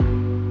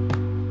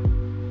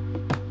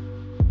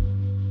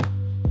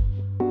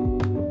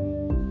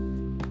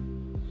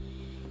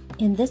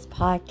In this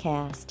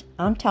podcast,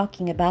 I'm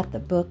talking about the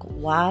book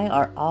Why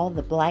Are All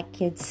the Black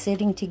Kids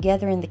Sitting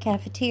Together in the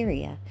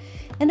Cafeteria?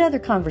 And other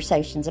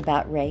conversations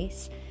about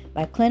race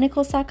by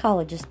clinical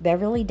psychologist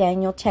Beverly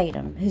Daniel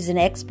Tatum, who's an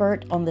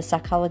expert on the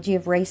psychology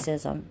of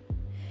racism.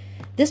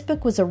 This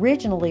book was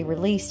originally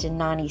released in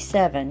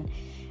 1997,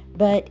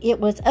 but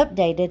it was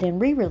updated and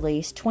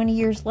re-released 20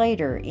 years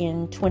later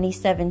in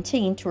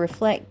 2017 to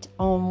reflect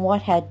on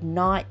what had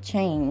not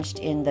changed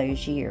in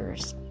those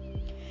years.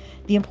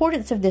 The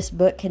importance of this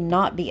book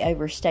cannot be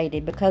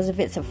overstated because of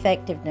its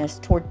effectiveness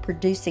toward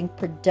producing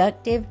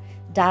productive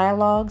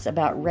dialogues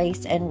about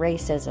race and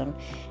racism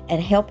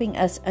and helping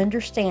us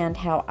understand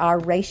how our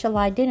racial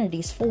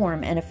identities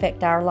form and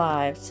affect our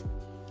lives.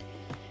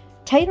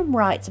 Tatum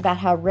writes about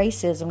how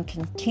racism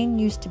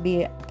continues to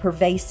be a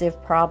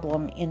pervasive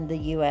problem in the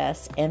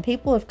U.S., and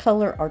people of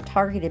color are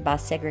targeted by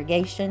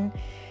segregation,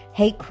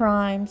 hate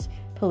crimes,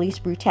 police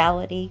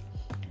brutality,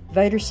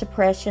 voter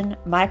suppression,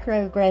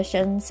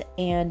 microaggressions,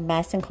 and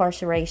mass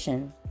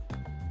incarceration.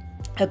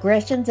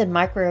 Aggressions and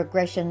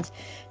microaggressions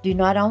do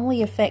not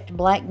only affect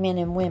black men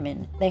and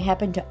women, they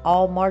happen to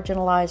all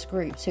marginalized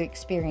groups who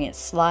experience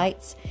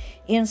slights,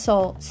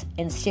 insults,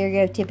 and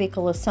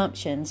stereotypical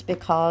assumptions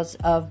because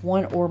of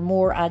one or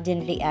more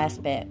identity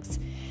aspects.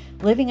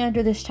 Living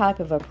under this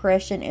type of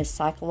oppression is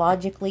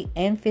psychologically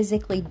and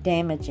physically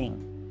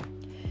damaging.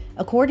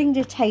 According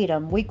to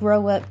Tatum, we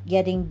grow up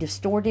getting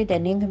distorted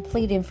and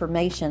incomplete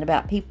information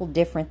about people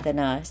different than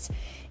us,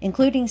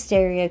 including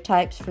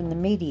stereotypes from the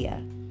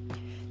media.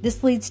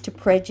 This leads to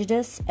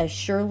prejudice as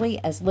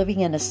surely as living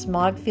in a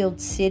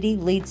smog-filled city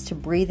leads to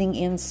breathing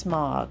in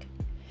smog.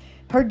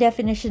 Her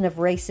definition of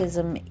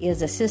racism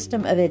is a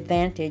system of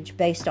advantage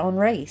based on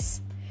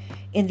race.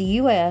 In the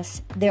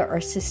U.S., there are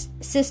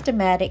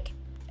systematic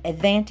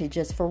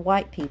advantages for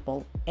white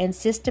people and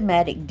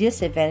systematic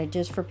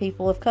disadvantages for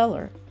people of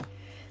color.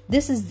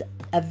 This is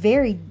the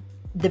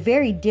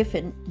very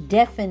different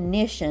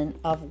definition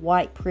of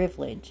white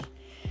privilege.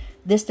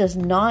 This does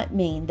not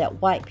mean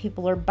that white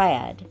people are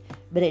bad,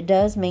 but it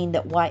does mean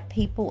that white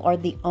people are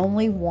the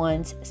only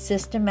ones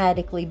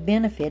systematically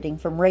benefiting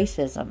from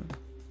racism.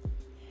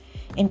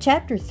 In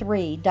Chapter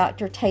 3,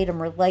 Dr.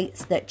 Tatum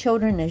relates that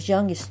children as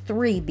young as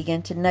 3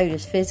 begin to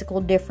notice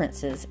physical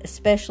differences,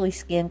 especially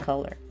skin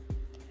color.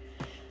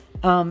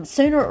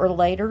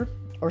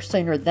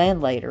 Sooner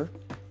than later,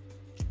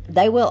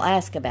 they will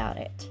ask about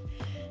it,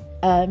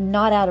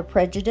 not out of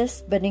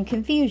prejudice, but in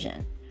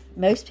confusion.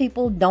 Most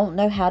people don't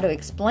know how to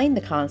explain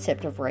the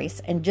concept of race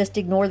and just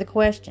ignore the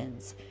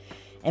questions.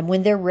 And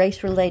when their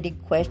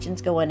race-related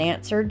questions go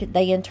unanswered,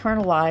 they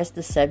internalize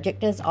the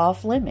subject as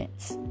off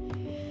limits.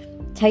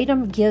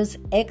 Tatum gives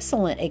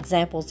excellent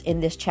examples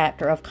in this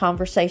chapter of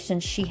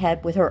conversations she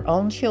had with her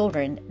own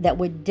children that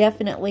would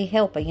definitely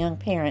help a young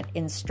parent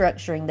in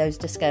structuring those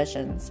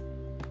discussions.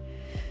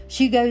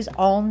 She goes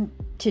on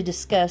to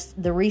discuss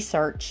the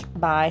research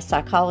by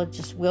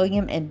psychologists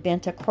William and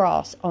Benta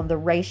Cross on the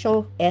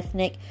racial,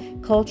 ethnic,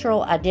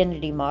 cultural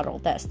identity model.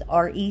 That's the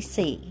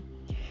REC.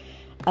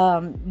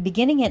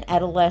 Beginning in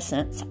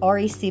adolescence,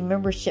 REC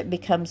membership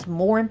becomes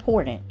more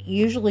important,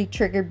 usually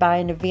triggered by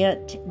an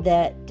event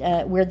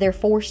that where they're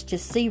forced to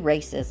see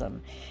racism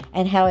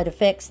and how it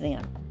affects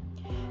them.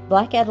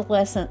 Black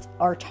adolescents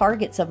are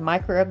targets of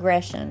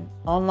microaggression,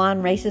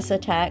 online racist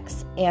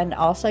attacks, and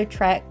also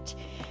tracked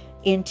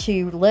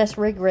into less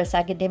rigorous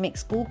academic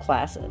school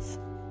classes.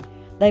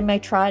 They may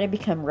try to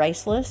become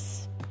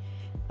raceless.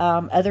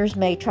 Others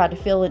may try to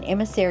fill an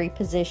emissary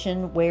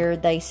position where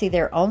they see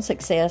their own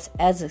success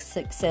as a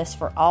success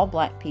for all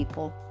black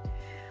people.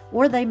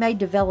 Or they may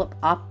develop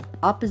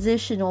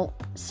oppositional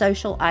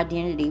social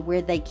identity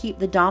where they keep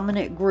the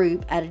dominant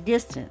group at a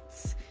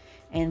distance.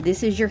 And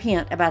this is your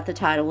hint about the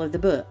title of the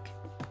book.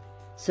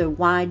 So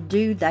why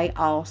do they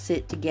all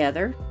sit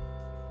together?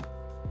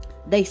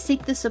 They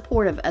seek the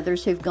support of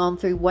others who've gone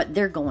through what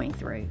they're going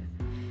through.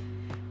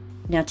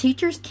 Now,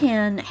 teachers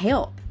can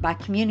help by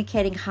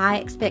communicating high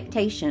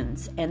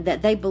expectations and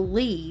that they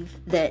believe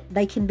that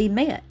they can be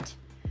met.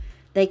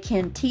 They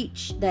can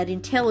teach that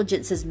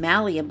intelligence is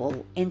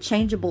malleable and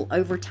changeable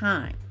over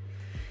time.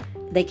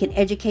 They can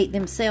educate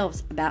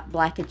themselves about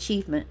black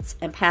achievements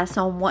and pass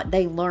on what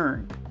they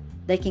learn.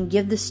 They can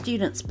give the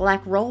students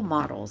black role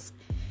models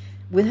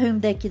with whom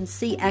they can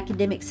see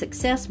academic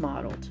success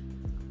modeled.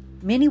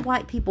 Many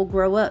white people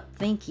grow up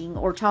thinking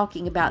or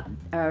talking about,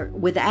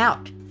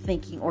 without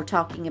thinking or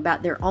talking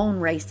about their own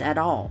race at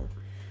all.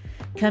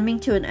 Coming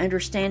to an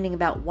understanding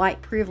about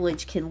white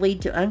privilege can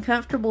lead to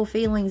uncomfortable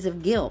feelings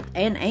of guilt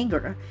and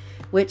anger,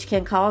 which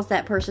can cause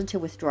that person to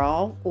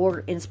withdraw or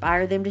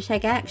inspire them to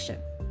take action.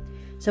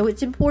 So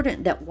it's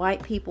important that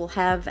white people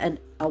have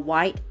a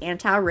white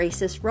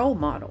anti-racist role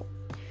model,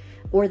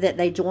 or that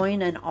they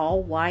join an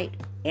all-white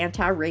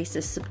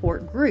anti-racist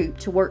support group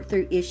to work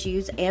through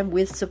issues and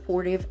with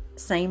supportive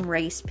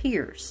same-race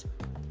peers.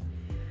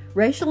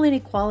 Racial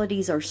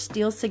inequalities are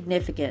still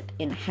significant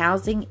in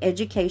housing,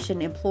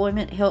 education,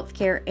 employment,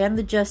 healthcare, and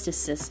the justice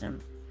system.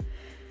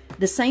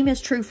 The same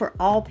is true for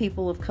all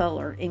people of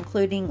color,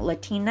 including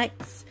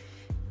Latinx,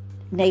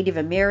 Native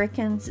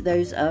Americans,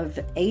 those of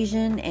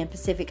Asian and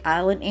Pacific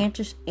Island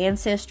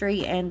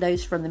ancestry, and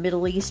those from the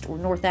Middle East or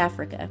North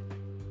Africa.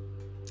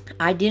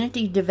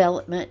 Identity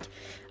development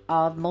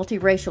of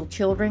multiracial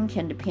children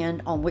can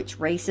depend on which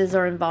races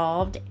are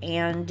involved,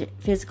 and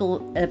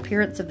physical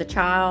appearance of the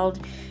child,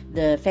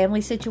 the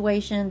family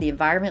situation, the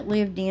environment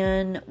lived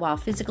in. While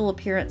physical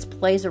appearance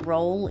plays a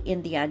role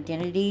in the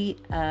identity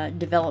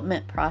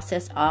development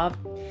process of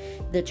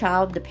the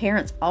child, the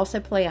parents also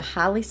play a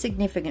highly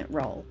significant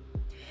role.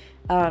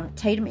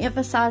 Tatum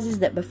emphasizes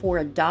that before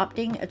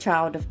adopting a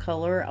child of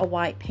color, a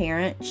white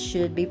parent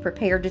should be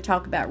prepared to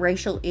talk about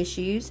racial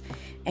issues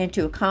and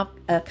to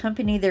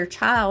accompany their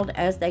child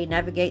as they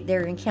navigate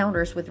their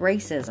encounters with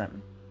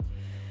racism.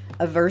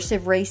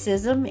 Aversive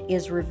racism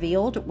is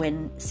revealed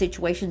when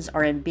situations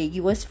are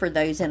ambiguous for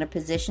those in a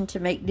position to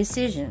make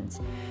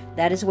decisions.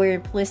 That is where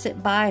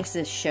implicit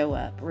biases show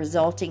up,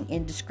 resulting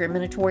in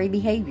discriminatory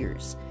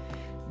behaviors.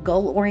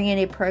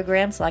 Goal-oriented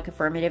programs like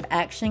affirmative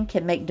action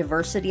can make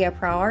diversity a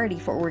priority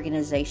for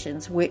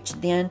organizations, which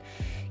then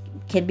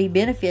can be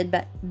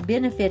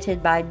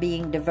benefited by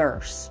being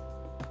diverse.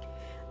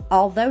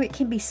 Although it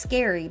can be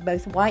scary,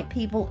 both white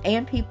people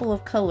and people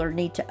of color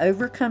need to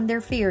overcome their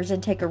fears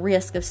and take a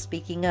risk of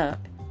speaking up.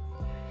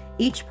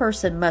 Each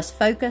person must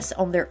focus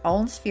on their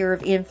own sphere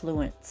of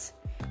influence.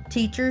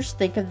 Teachers,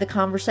 think of the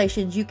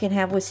conversations you can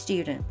have with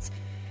students.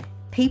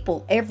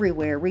 People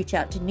everywhere reach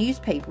out to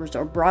newspapers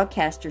or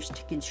broadcasters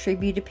to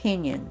contribute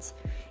opinions.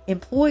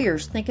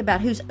 Employers, think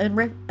about who's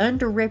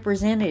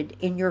underrepresented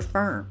in your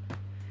firm.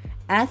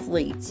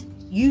 Athletes,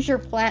 use your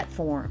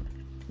platform.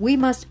 We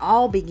must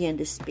all begin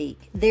to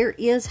speak. There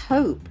is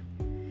hope.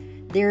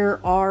 There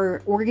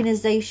are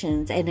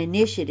organizations and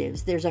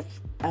initiatives. There's a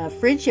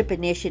friendship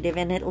initiative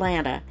in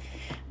Atlanta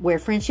where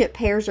friendship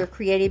pairs are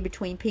created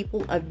between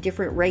people of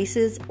different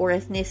races or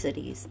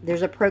ethnicities.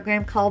 There's a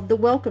program called the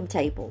Welcome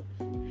Table,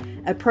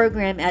 a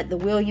program at the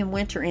William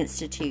Winter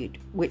Institute,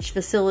 which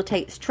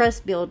facilitates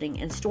trust building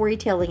and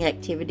storytelling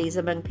activities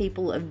among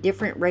people of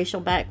different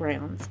racial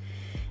backgrounds.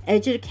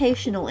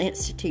 Educational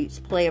institutes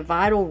play a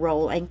vital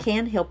role and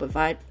can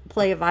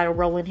play a vital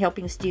role in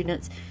helping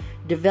students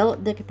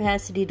develop the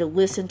capacity to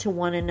listen to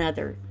one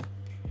another.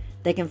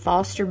 They can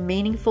foster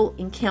meaningful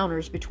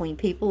encounters between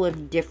people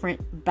of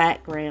different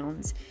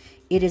backgrounds.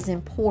 It is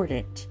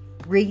important.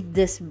 Read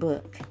this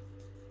book.